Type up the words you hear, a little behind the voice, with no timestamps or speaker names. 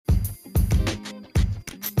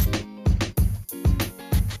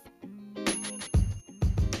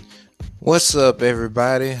What's up,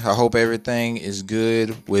 everybody? I hope everything is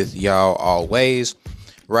good with y'all always.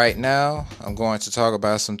 Right now, I'm going to talk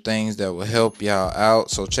about some things that will help y'all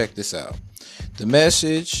out. So check this out. The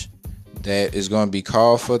message that is going to be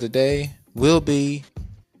called for today will be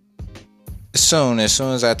as soon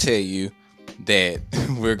as I tell you that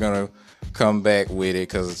we're going to come back with it,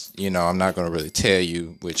 because I'm not going to really tell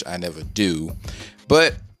you, which I never do.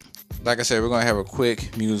 But like I said, we're going to have a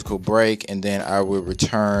quick musical break, and then I will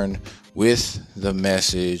return with the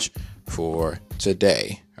message for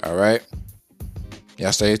today. All right?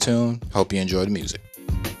 Y'all stay tuned. Hope you enjoy the music.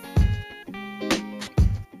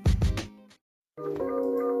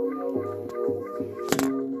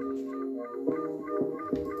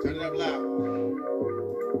 Turn it up loud.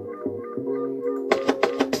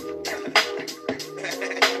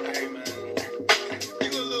 Hey, man. You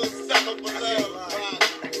a little sucker for love.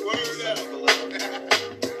 Word up.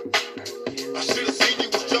 I should have seen you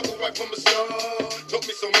was trouble right from the start. Taught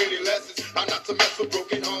me so many lessons. How not to mess with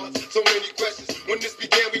broken hearts. So many questions. When this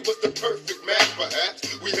began, we was the perfect match,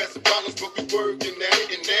 perhaps. We had some problems, but we working at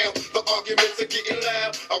it. And now the arguments are getting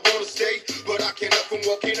loud. I wanna stay, but I can't help from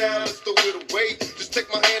walking out. Let's throw it away. Just take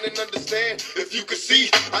my hand and understand. If you could see,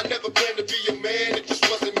 I never planned to be a man. It just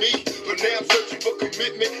wasn't me. But now I'm searching for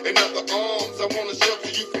commitment and other arms. I wanna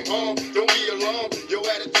shelter you from harm. Don't be alarmed. Your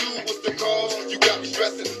attitude was the cause. You got me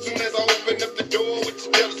stressing. Soon as I open up the door with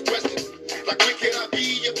your jealous questions. Like, where can I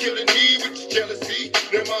be? You're killing me with your jealousy.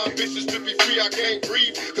 Now my ambitions to be free, I can't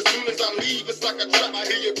breathe. Cause soon as I leave, it's like a trap. I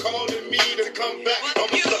hear you calling me to come back. I'm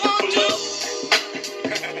a sucker for love.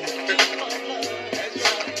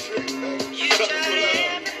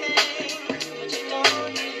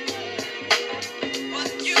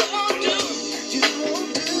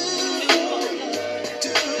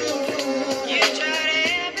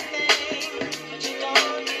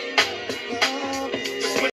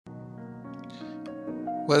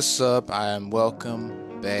 What's up? I am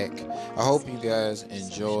welcome back. I hope you guys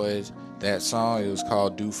enjoyed that song. It was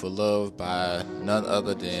called Do for Love by none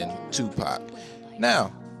other than Tupac.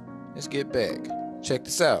 Now, let's get back. Check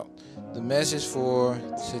this out. The message for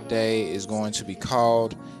today is going to be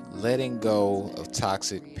called Letting Go of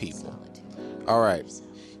Toxic People. Alright,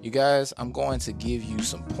 you guys, I'm going to give you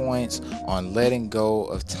some points on letting go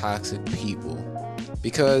of toxic people,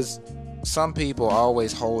 because some people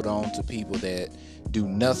always hold on to people that do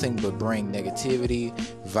nothing but bring negativity,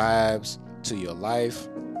 vibes to your life.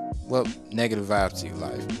 Well, negative vibes to your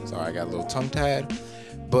life. Sorry, I got a little tongue-tied.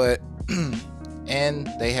 But, and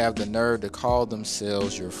they have the nerve to call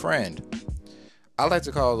themselves your friend. I like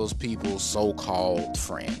to call those people so-called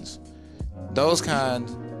friends. Those kind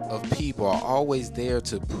of people are always there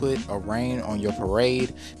to put a rain on your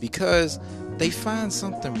parade because they find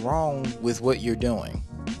something wrong with what you're doing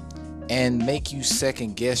and make you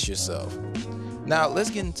second guess yourself. Now, let's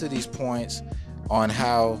get into these points on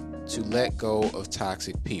how to let go of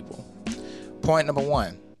toxic people. Point number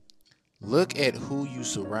 1, look at who you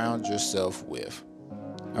surround yourself with.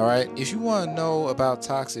 All right, if you want to know about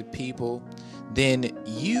toxic people, then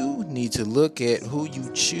you need to look at who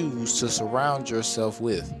you choose to surround yourself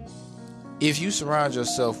with. If you surround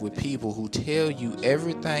yourself with people who tell you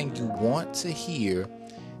everything you want to hear,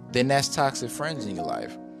 then that's toxic friends in your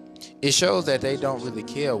life. It shows that they don't really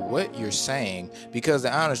care what you're saying, because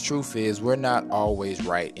the honest truth is we're not always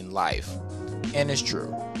right in life. And it's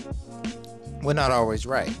true. We're not always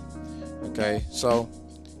right. Okay? So,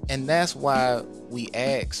 and that's why we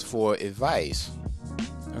ask for advice.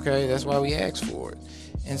 Okay? That's why we ask for it.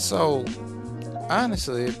 And so,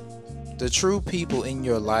 honestly, the true people in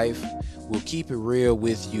your life will keep it real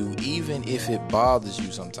with you, even if it bothers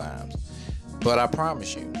you sometimes. But I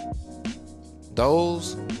promise you,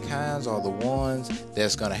 those kinds are the ones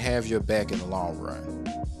that's going to have your back in the long run.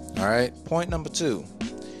 All right. Point number 2,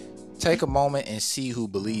 take a moment and see who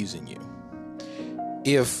believes in you.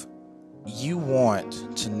 If you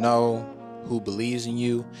want to know who believes in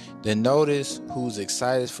you, then notice who's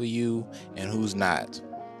excited for you and who's not.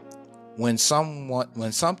 When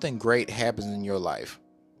something great happens in your life,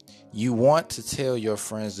 you want to tell your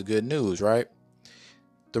friends the good news, right?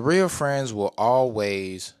 The real friends will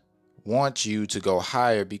always want you to go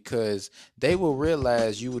higher because they will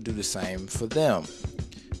realize you will do the same for them.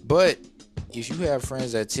 But if you have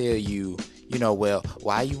friends that tell you, well,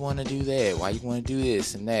 why you want to do that? Why you want to do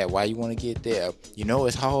this and that? Why you want to get there?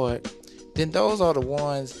 It's hard. Then those are the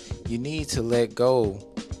ones you need to let go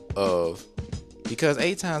of, because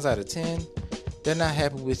 8 times out of 10, they're not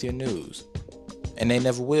happy with your news, and they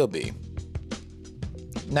never will be.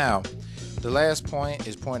 Now, the last point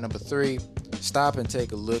is point number 3. Stop and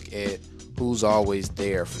take a look at who's always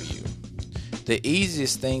there for you. The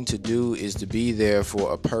easiest thing to do is to be there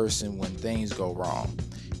for a person when things go wrong,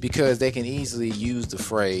 because they can easily use the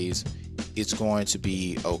phrase, "it's going to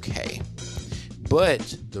be okay."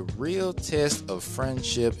 But the real test of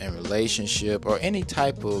friendship and relationship, or any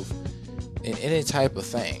type of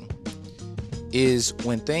thing, is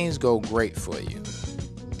when things go great for you.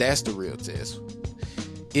 That's the real test.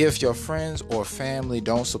 If your friends or family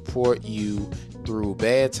don't support you through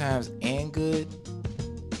bad times and good,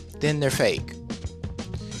 then they're fake.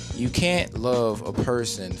 You can't love a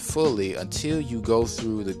person fully until you go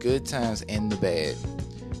through the good times and the bad.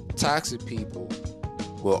 Toxic people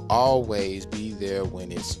will always be there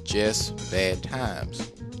when it's just bad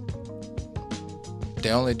times.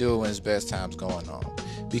 They only do it when it's best times going on,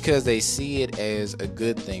 because they see it as a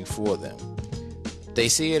good thing for them. They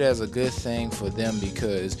see it as a good thing for them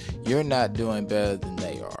because you're not doing better than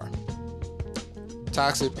they are.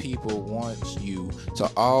 Toxic people want you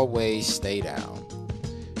to always stay down,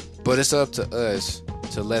 but it's up to us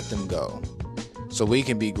to let them go so we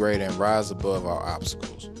can be great and rise above our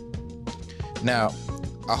obstacles. Now,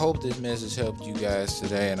 I hope this message helped you guys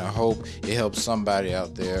today, and I hope it helps somebody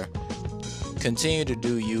out there. Continue to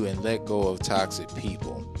do you and let go of toxic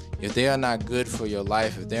people. If they are not good for your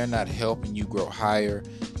life, if they're not helping you grow higher,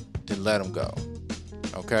 then let them go.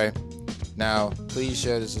 Okay? Now, please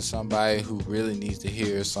share this with somebody who really needs to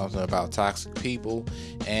hear something about toxic people.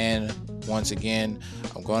 And once again,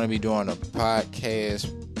 I'm going to be doing a podcast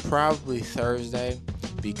probably Thursday,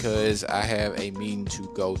 because I have a meeting to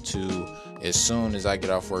go to as soon as I get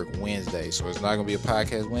off work Wednesday. So it's not going to be a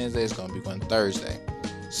podcast Wednesday, it's going to be one Thursday.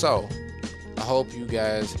 So I hope you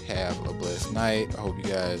guys have a blessed night. I hope you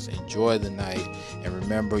guys enjoy the night. And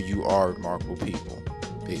remember, you are remarkable people.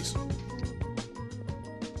 Peace.